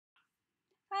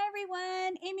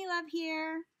everyone, Amy Love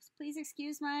here. Please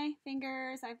excuse my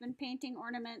fingers. I've been painting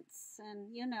ornaments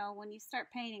and you know when you start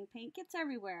painting, paint gets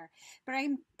everywhere. But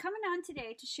I'm coming on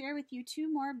today to share with you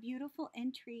two more beautiful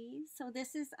entries. So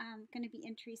this is going to be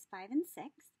entries 5 and 6.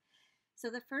 So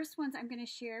the first ones I'm going to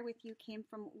share with you came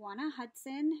from Juana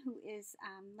Hudson, who is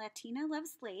Latina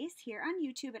Loves Lace here on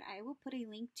YouTube, and I will put a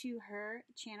link to her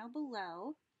channel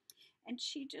below. And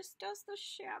she just does the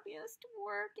shabbiest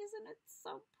work. Isn't it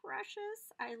so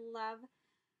precious? I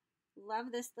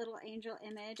love this little angel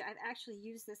image. I've actually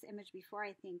used this image before,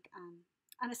 I think,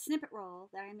 on a snippet roll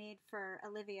that I made for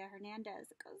Olivia Hernandez,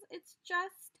 because it's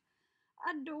just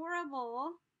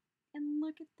adorable. And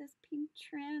look at this pink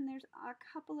trim. There's a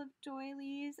couple of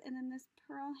doilies and then this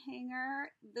pearl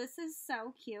hanger. This is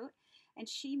so cute. And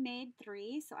she made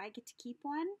 3, so I get to keep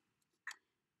one.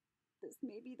 This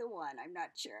may be the one, I'm not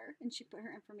sure. And she put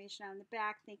her information on the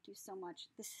back. Thank you so much.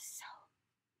 This is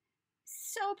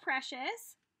so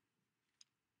precious.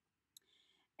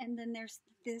 And then there's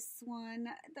this one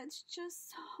that's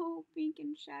just so pink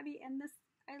and shabby. And this,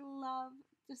 I love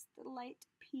just the light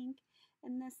pink.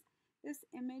 And this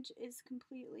image is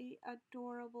completely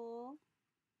adorable.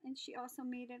 And she also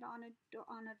made it on a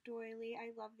doily.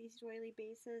 I love these doily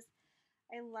bases.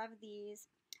 I love these.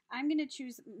 I'm going to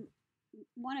choose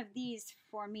one of these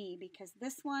for me because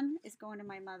this one is going to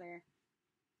my mother.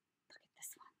 Look at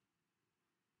this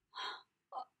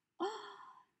one.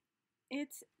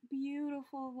 It's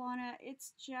beautiful, Juana.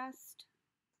 It's just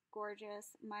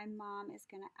gorgeous. My mom is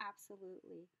going to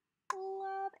absolutely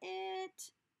love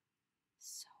it.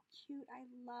 So cute. I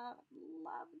love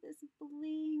this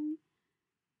bling.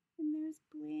 And there's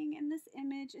bling. And this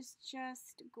image is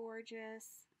just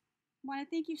gorgeous. Juana,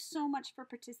 thank you so much for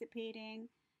participating.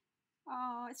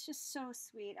 Oh, it's just so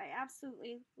sweet. I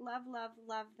absolutely love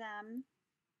them.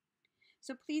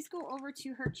 So please go over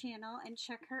to her channel and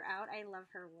check her out. I love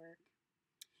her work.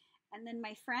 And then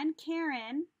my friend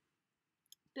Karen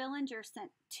Billinger sent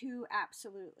 2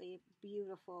 absolutely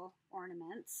beautiful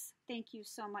ornaments. Thank you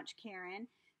so much, Karen.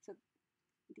 So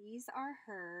these are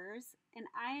hers. And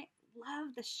I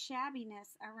love the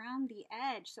shabbiness around the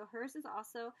edge. So hers is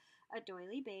also a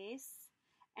doily base.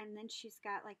 And then she's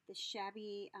got like the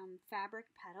shabby fabric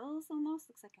petals almost.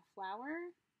 Looks like a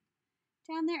flower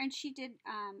down there. And she did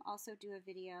also do a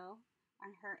video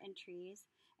on her entries.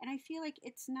 And I feel like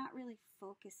it's not really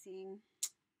focusing.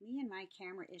 Me and my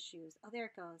camera issues. Oh, there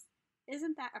it goes.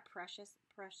 Isn't that a precious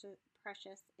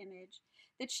image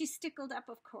that she stickled up,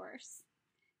 of course.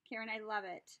 Karen, I love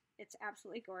it. It's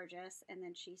absolutely gorgeous. And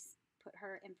then she's put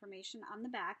her information on the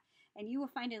back. And you will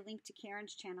find a link to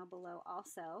Karen's channel below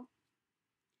also.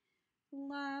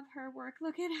 Love her work.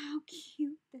 Look at how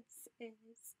cute this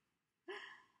is.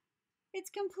 It's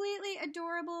completely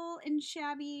adorable and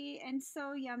shabby and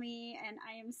so yummy, and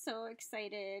I am so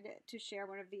excited to share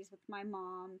one of these with my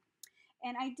mom.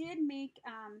 And I did make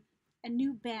a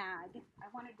new bag. I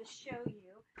wanted to show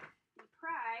you. The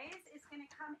prize is going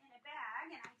to come in a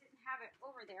bag, and I didn't have it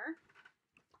over there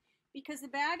because the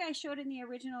bag I showed in the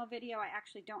original video I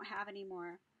actually don't have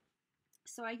anymore.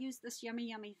 So I used this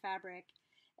yummy fabric,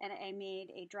 and I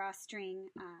made a drawstring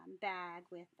bag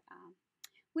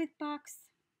with box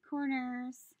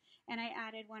corners, and I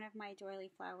added one of my doily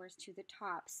flowers to the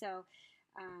top. So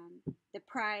the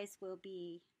prize will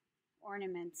be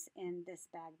ornaments in this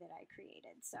bag that I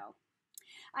created. So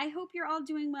I hope you're all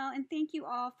doing well, and thank you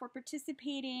all for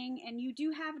participating. And you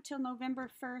do have until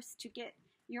November 1st to get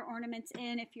your ornaments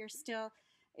in if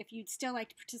you'd still like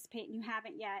to participate and you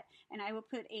haven't yet. And I will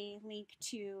put a link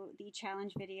to the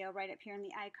challenge video right up here in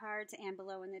the iCards and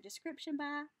below in the description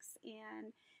box.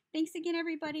 And thanks again,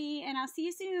 everybody, and I'll see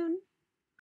you soon.